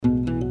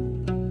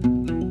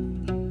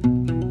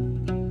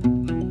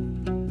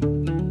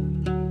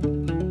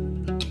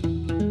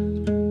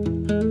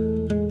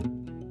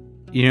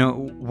You know,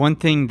 one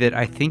thing that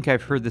I think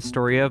I've heard the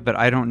story of, but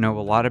I don't know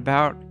a lot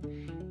about,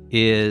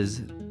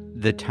 is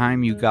the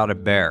time you got a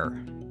bear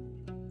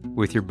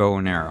with your bow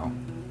and arrow.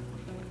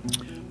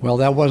 Well,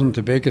 that wasn't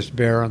the biggest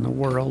bear in the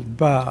world,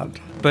 but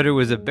But it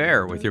was a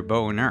bear with your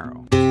bow and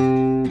arrow.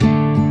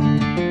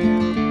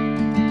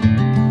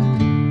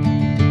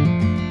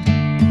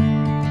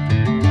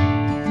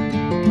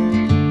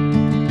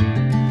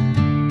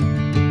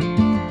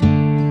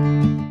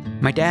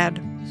 My dad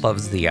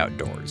loves the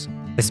outdoors,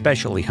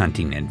 especially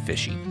hunting and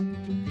fishing.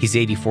 He's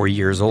 84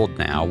 years old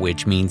now,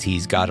 which means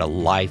he's got a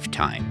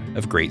lifetime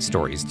of great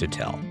stories to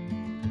tell.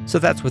 So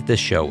that's what this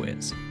show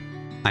is.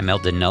 I'm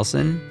Eldon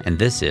Nelson, and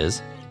this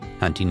is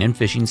Hunting and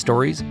Fishing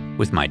Stories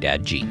with my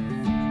dad, Gene.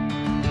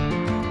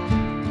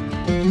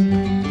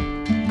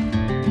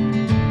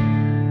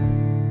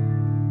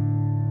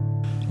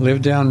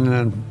 lived down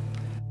in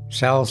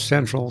south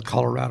central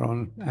Colorado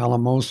in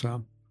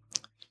Alamosa,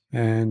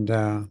 and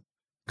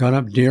gone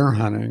up deer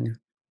hunting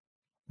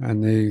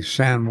in the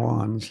San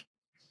Juans,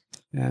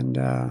 and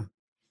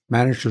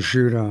managed to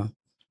shoot a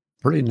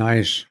pretty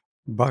nice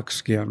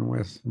buckskin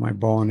with my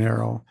bow and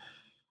arrow.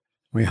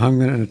 We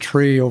hung it in a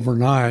tree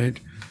overnight,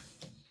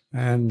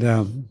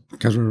 and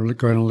because we were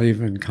going to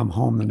leave and come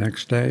home the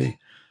next day.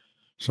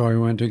 So I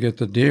went to get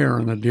the deer,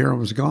 and the deer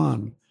was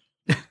gone.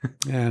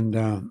 And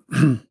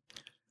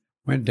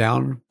went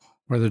down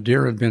where the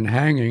deer had been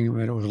hanging,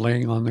 but it was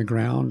laying on the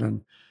ground.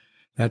 And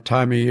that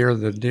time of year,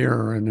 the deer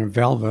are in their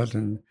velvet,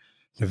 and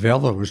the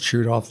velvet was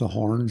chewed off the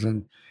horns,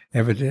 and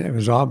it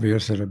was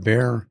obvious that a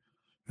bear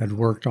had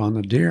worked on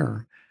the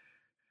deer.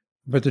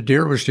 But the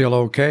deer was still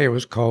okay. It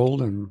was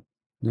cold, and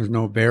there's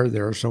no bear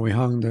there. So we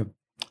hung the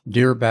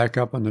deer back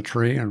up on the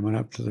tree and went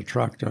up to the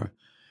truck to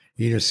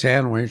eat a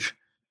sandwich,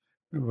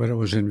 but it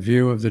was in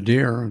view of the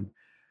deer, and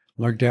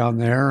looked down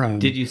there. And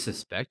Did you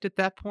suspect at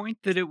that point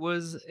that it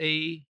was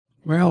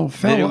well,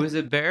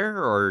 a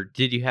bear, or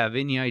did you have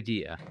any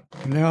idea?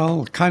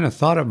 No, kind of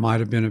thought it might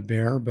have been a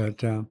bear, but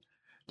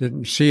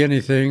didn't see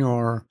anything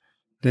or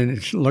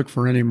didn't look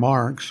for any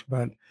marks.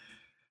 But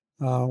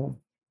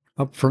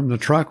up from the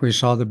truck, we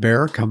saw the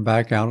bear come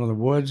back out of the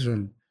woods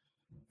and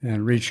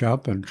reach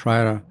up and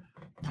try to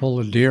pull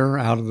the deer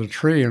out of the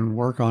tree and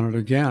work on it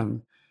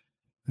again.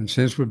 And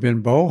since we've been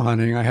bow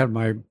hunting, I had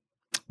my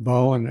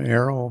bow and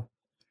arrow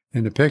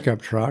in the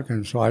pickup truck,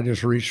 and so I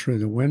just reached through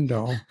the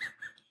window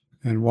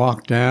and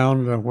walked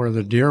down to where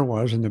the deer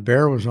was, and the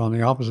bear was on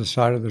the opposite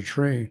side of the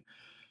tree.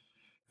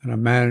 And I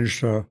managed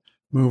to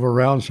move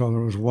around so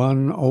there was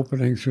one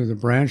opening through the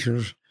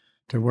branches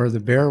to where the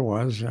bear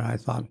was. And I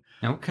thought,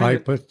 if I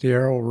put the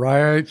arrow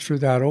right through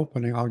that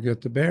opening, I'll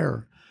get the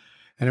bear.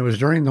 And it was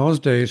during those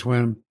days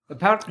when...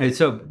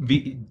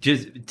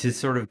 Just to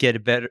sort of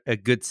get a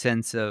good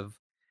sense of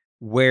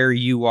where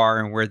you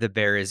are and where the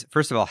bear is.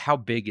 First of all, how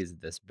big is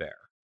this bear?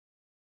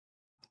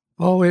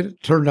 Oh,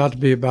 it turned out to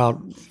be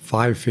about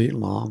 5 feet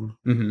long.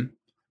 Mm-hmm.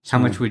 So,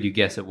 how much would you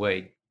guess it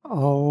weighed?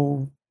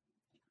 Oh,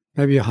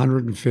 maybe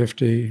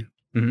 150.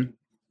 Mm-hmm.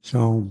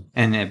 So,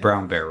 and a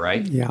brown bear,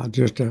 right? Yeah,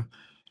 just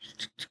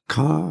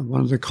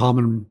one of the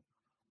common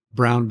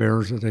brown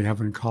bears that they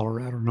have in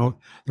Colorado.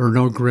 There are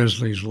no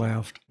grizzlies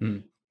left.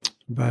 Mm.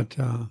 But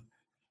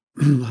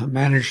I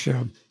managed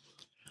to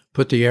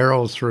put the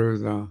arrow through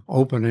the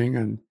opening,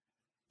 and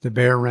the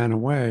bear ran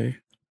away.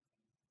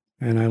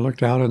 And I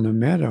looked out in the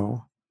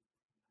meadow,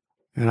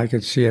 and I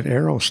could see an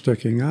arrow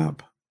sticking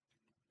up.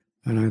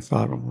 And I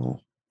thought,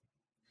 well,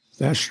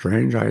 that's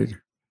strange.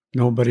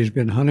 Nobody's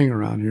been hunting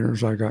around here.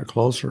 As I got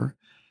closer,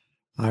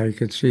 I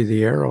could see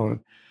the arrow.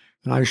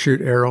 And I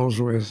shoot arrows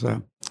with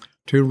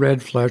 2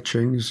 red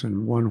fletchings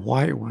and 1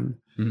 white one.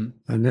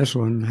 Mm-hmm. And this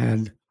one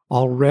had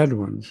all red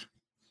ones.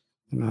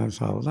 And I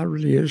thought, well, that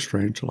really is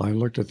strange, till I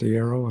looked at the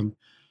arrow, and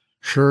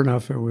sure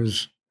enough, it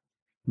was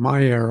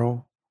my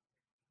arrow.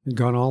 It had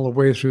gone all the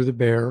way through the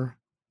bear.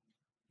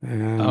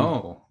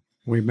 And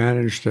we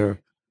managed to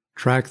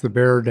track the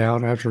bear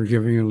down after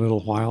giving it a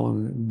little while,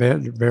 and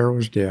the bear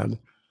was dead.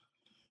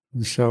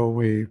 And so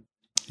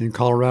in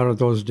Colorado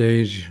those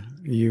days,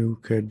 you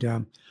could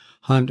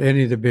hunt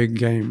any of the big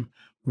game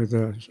with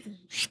a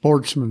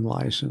sportsman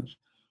license,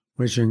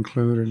 which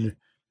included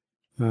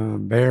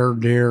bear,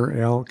 deer,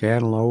 elk,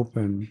 antelope,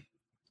 and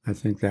I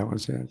think that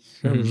was it.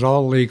 So It was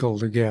all legal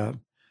to get.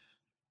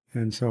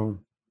 And so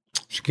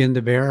skinned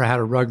the bear, had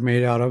a rug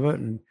made out of it,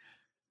 and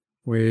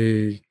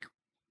we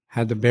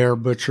had the bear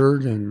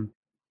butchered and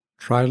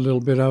tried a little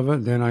bit of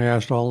it. Then I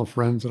asked all the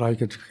friends that I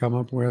could come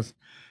up with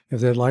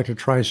if they'd like to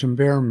try some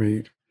bear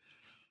meat.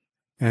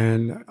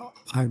 And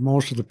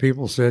most of the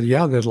people said,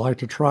 yeah, they'd like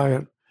to try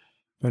it,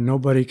 but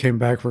nobody came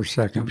back for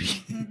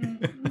seconds.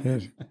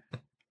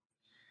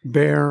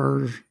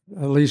 Bears,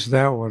 at least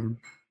that one,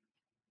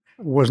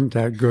 wasn't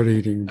that good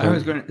eating. I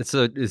was going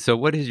to. So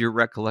what is your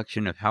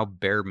recollection of how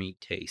bear meat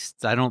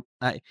tastes?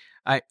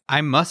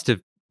 I must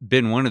have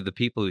been one of the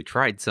people who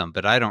tried some,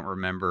 but I don't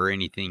remember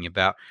anything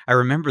about. I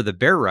remember the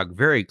bear rug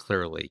very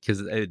clearly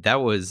because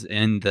that was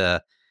in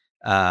the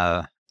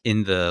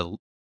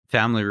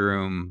family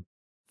room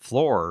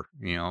floor.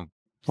 Well,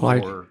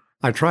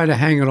 I tried to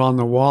hang it on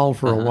the wall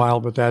for a Uh-huh. while,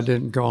 but that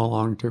didn't go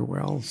along too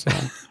well. So,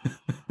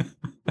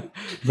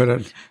 but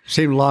it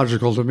seemed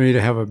logical to me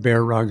to have a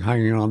bear rug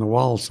hanging on the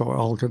wall so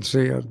all could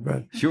see it.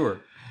 Sure.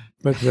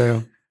 But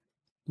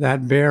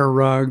that bear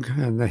rug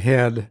and the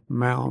head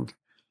mount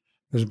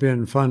has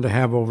been fun to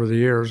have over the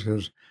years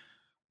because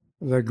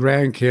the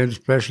grandkids,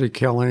 especially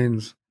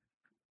Kellene's,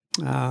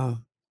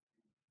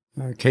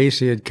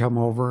 Casey had come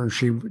over and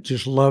she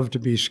just loved to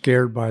be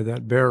scared by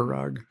that bear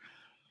rug.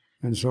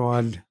 And so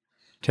I'd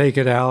take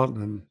it out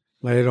and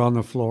lay it on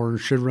the floor and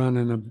she'd run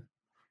in the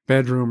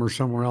bedroom or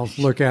somewhere else,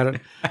 look at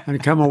it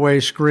and come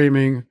away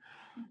screaming.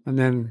 And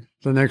then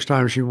the next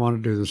time she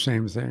wanted to do the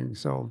same thing.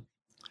 So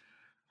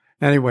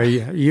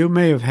anyway, you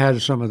may have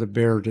had some of the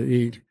bear to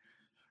eat,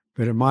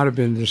 but it might have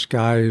been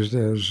disguised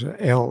as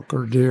elk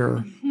or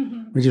deer.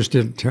 We just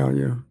didn't tell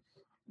you.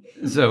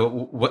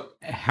 So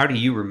how do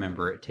you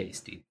remember it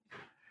tasting?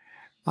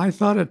 I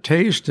thought it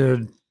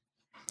tasted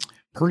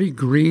pretty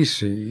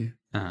greasy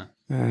Uh-huh.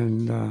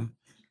 and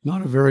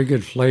not a very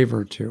good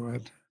flavor to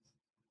it.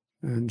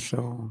 And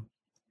so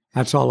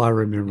that's all I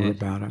remember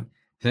about it.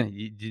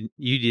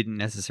 You didn't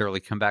necessarily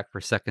come back for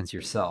seconds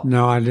yourself.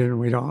 No, I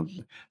didn't. I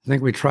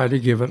think we tried to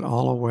give it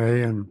all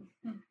away and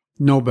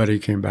nobody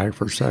came back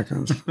for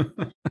seconds.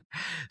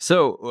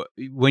 So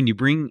when you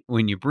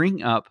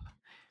bring up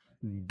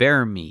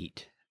bear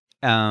meat,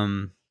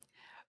 and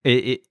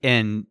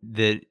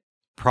that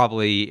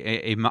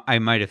probably I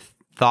might have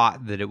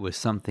thought that it was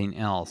something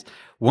else.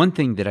 One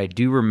thing that I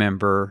do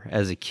remember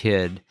as a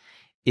kid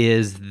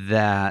is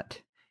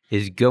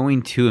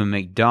going to a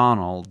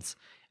McDonald's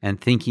and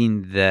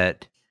thinking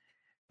that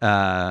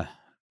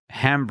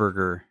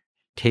hamburger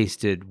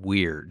tasted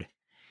weird,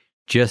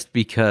 just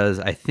because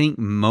I think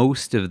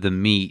most of the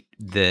meat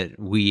that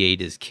we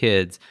ate as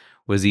kids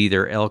was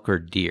either elk or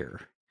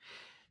deer.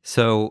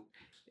 So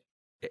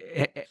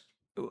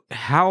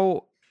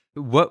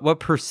what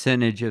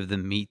percentage of the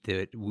meat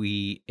that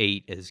we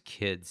ate as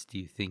kids do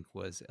you think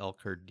was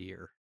elk or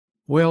deer?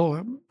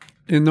 Well,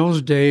 in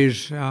those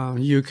days,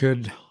 you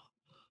could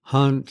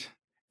hunt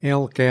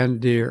elk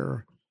and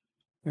deer,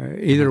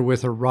 either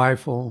with a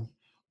rifle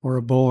or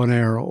a bow and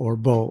arrow or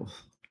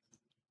both.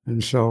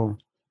 And so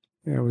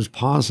it was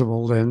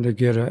possible then to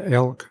get an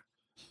elk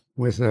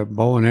with a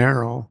bow and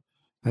arrow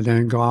and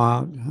then go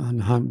out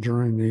and hunt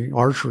during the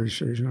archery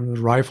season or the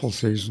rifle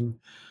season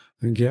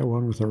and get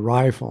one with a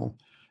rifle.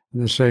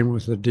 And the same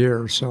with the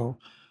deer. So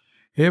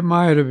it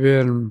might have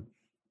been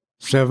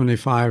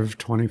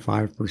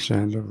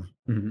 25% of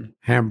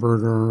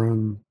hamburger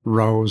and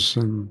roast.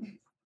 And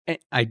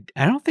I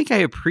don't think I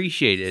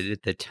appreciated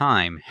at the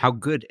time how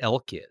good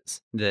elk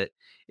is. That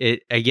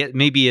I get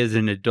maybe as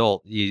an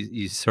adult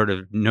you sort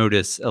of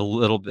notice a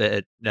little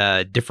bit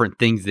different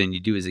things than you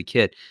do as a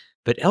kid,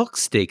 but elk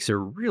steaks are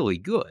really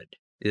good.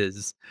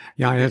 It's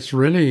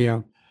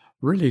really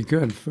really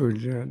good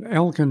food.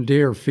 Elk and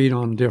deer feed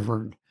on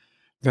different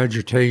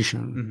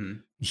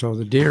vegetation, so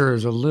the deer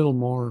is a little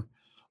more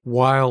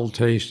wild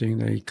tasting,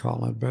 they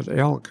call it, but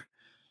elk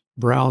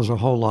browse a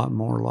whole lot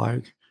more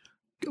like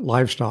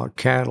livestock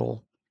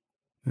cattle,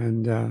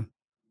 and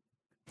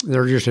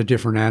they're just a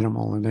different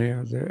animal, and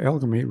the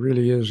elk meat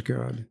really is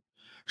good.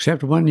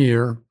 Except one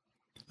year,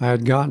 I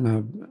had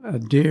gotten a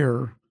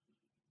deer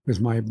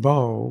with my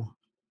bow,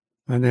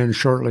 and then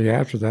shortly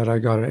after that, I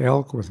got an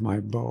elk with my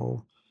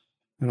bow,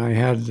 and I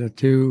had the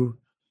two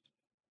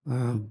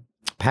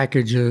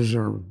packages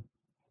or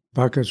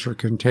buckets or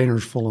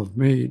containers full of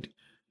meat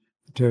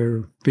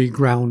to be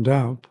ground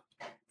up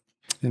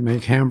and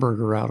make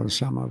hamburger out of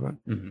some of it.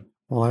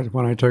 Well,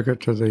 when I took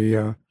it to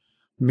the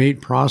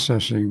meat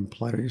processing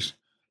place,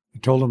 I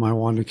told them I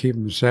wanted to keep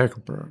them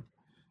separate.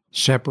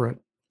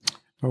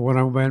 But when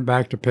I went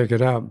back to pick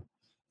it up,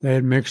 they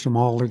had mixed them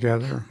all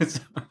together.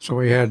 So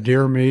we had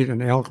deer meat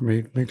and elk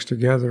meat mixed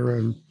together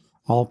and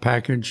all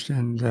packaged,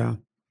 and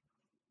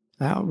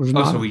that was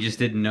so we just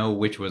didn't know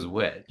which was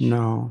which.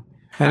 No.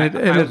 And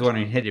I was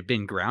wondering, had it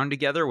been ground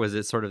together? Was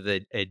it sort of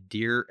a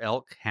deer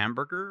elk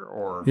hamburger,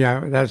 or?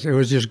 Yeah, it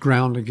was just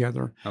ground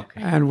together.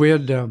 Okay. And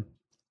we'd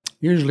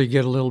usually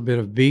get a little bit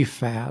of beef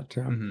fat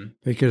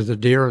because the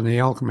deer and the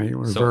elk meat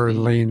were very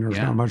lean. There's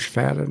not much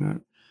fat in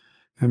it.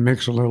 And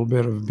mix a little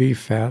bit of beef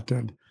fat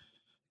and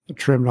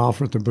trimmed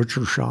off at the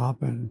butcher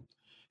shop and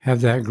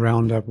have that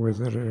ground up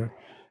with it.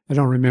 I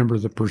don't remember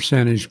the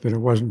percentage, but it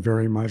wasn't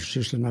very much,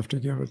 just enough to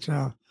give it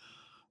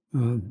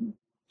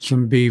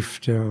some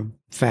beef to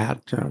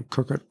fat to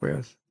cook it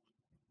with.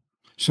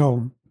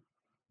 So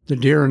the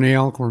deer and the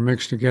elk were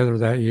mixed together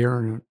that year,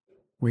 and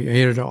we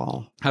ate it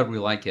all. How did we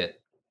like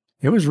it?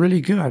 It was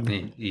really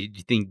good.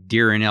 You think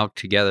deer and elk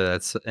together,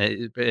 that's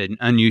an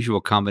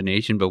unusual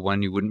combination, but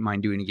one you wouldn't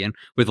mind doing again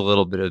with a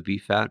little bit of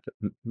beef fat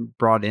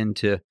brought in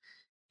to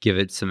give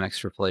it some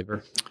extra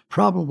flavor?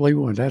 Probably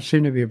would. That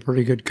seemed to be a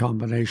pretty good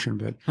combination.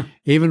 But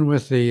even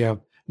with the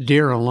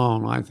deer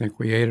alone, I think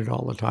we ate it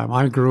all the time.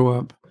 I grew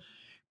up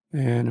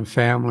in a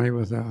family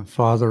with a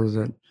father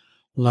that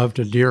loved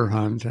to deer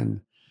hunt,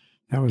 and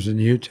that was in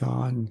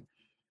Utah.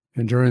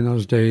 And during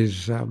those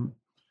days,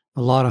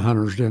 a lot of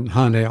hunters didn't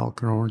hunt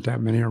elk. There weren't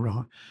that many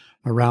around.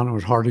 It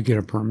was hard to get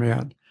a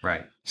permit.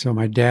 Right. So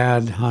my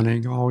dad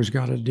hunting always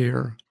got a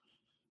deer.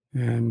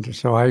 And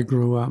so I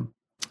grew up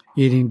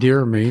eating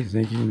deer meat,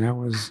 thinking that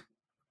was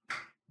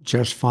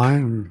just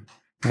fine. And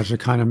that's the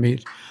kind of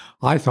meat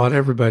I thought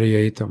everybody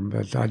ate them,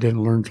 but I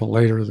didn't learn till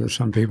later that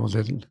some people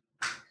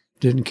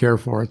didn't care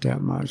for it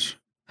that much.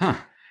 Huh.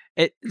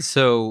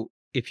 So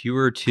if you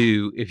were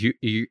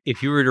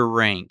to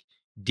rank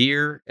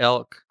deer,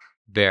 elk,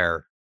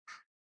 bear,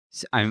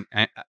 I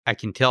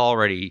can tell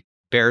already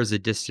bear's a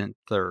distant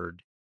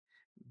third.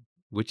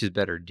 Which is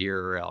better, deer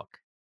or elk?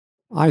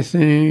 I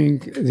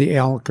think the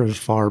elk is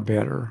far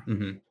better,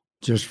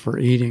 just for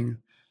eating.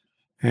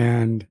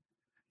 And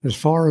as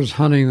far as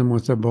hunting them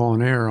with the bow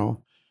and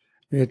arrow,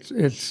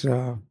 it's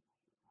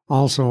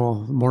also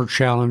more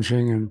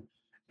challenging and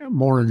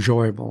more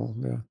enjoyable.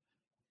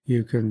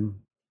 You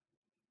can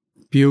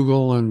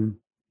bugle and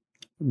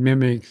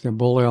mimic the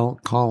bull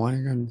elk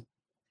calling, and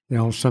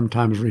they'll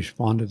sometimes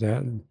respond to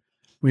that. And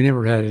we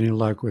never had any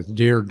luck with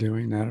deer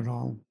doing that at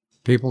all.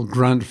 People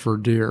grunt for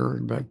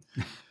deer, but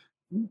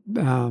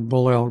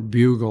bull elk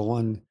bugle,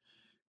 and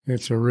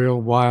it's a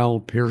real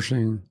wild,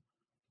 piercing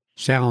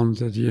sound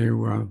that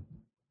you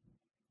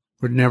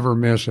would never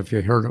miss if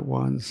you heard it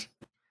once.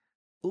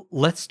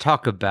 Let's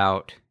talk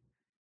about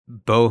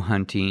bow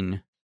hunting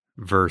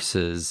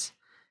versus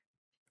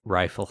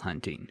rifle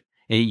hunting.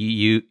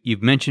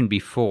 You've mentioned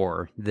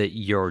before that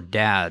your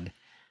dad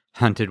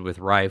hunted with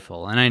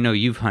rifle, and I know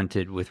you've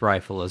hunted with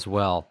rifle as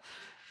well,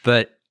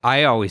 but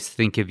I always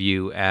think of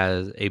you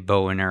as a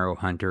bow and arrow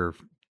hunter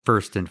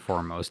first and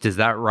foremost. Is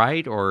that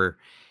right? Or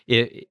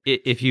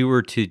if you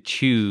were to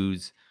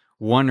choose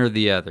one or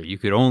the other, you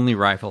could only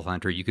rifle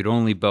hunt or you could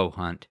only bow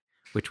hunt,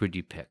 which would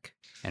you pick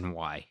and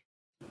why?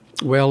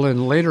 Well,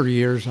 in later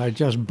years, I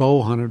just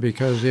bow hunted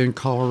because in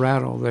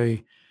Colorado,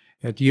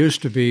 it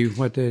used to be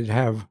what they'd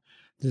have,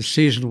 the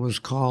season was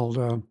called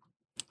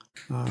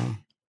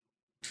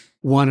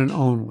one and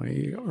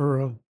only,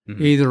 or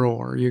either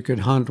or. You could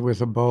hunt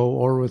with a bow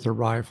or with a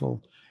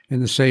rifle in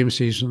the same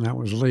season that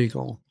was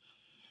legal.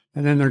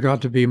 And then there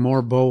got to be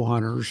more bow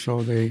hunters,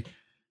 so they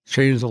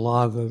changed the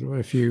law that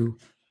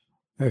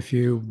if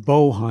you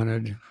bow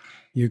hunted,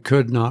 you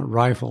could not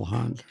rifle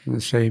hunt in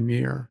the same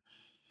year.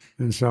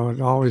 And so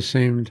it always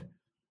seemed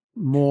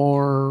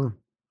more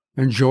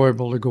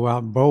enjoyable to go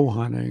out bow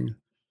hunting.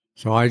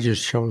 So I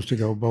just chose to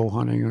go bow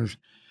hunting. It was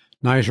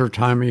a nicer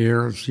time of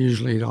year. It's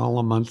usually all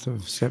the month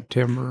of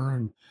September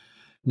and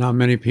not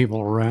many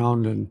people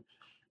around. And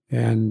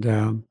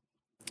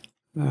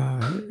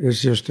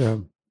it's just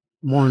a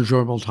more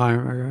enjoyable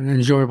time, an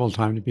enjoyable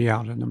time to be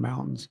out in the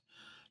mountains.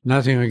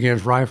 Nothing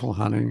against rifle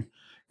hunting.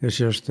 It's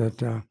just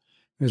that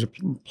it's a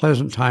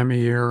pleasant time of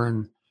year,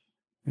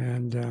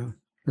 and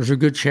there's a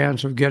good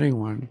chance of getting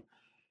one.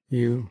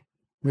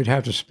 We'd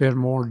have to spend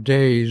more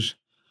days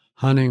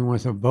hunting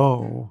with a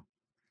bow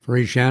for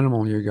each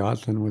animal you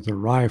got than with a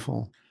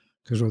rifle,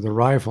 because with a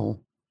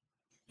rifle,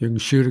 you can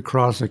shoot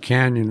across the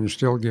canyon and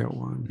still get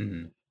one.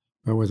 Mm-hmm.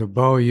 But with a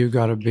bow, you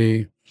got to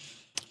be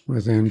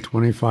within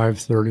 25,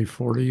 30,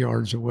 40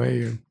 yards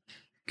away. And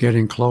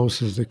getting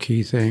close is the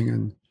key thing.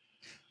 And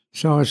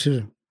so it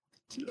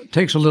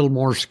takes a little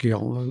more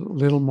skill, a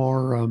little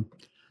more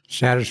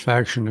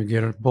satisfaction to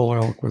get a bull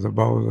elk with a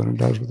bow than it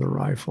does with a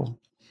rifle.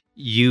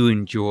 You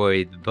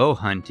enjoy the bow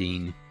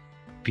hunting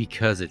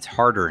because it's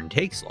harder and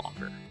takes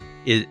longer.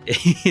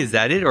 Is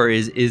that it, or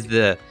is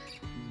the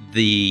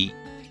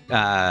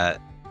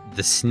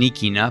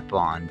sneaking up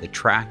on, the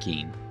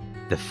tracking,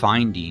 the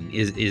finding,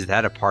 is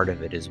that a part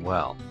of it as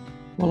well?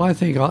 Well, I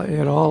think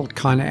it all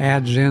kind of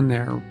adds in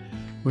there.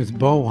 With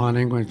bow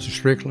hunting, when it's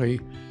strictly,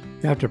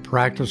 you have to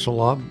practice a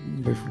lot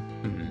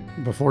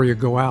before you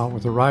go out.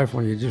 With a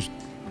rifle, you just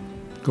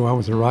go out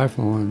with a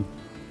rifle and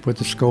put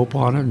the scope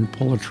on it and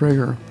pull the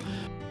trigger.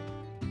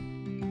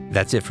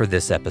 That's it for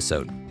this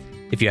episode.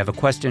 If you have a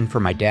question for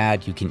my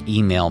dad, you can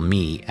email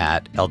me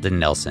at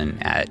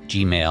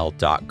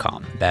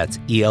eldennelson@gmail.com. That's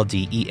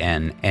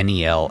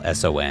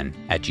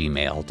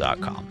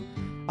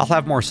ELDENNELSON@gmail.com. I'll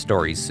have more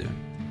stories soon.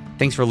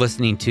 Thanks for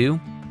listening to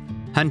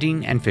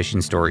Hunting and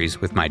Fishing Stories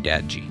with my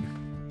dad, Gene.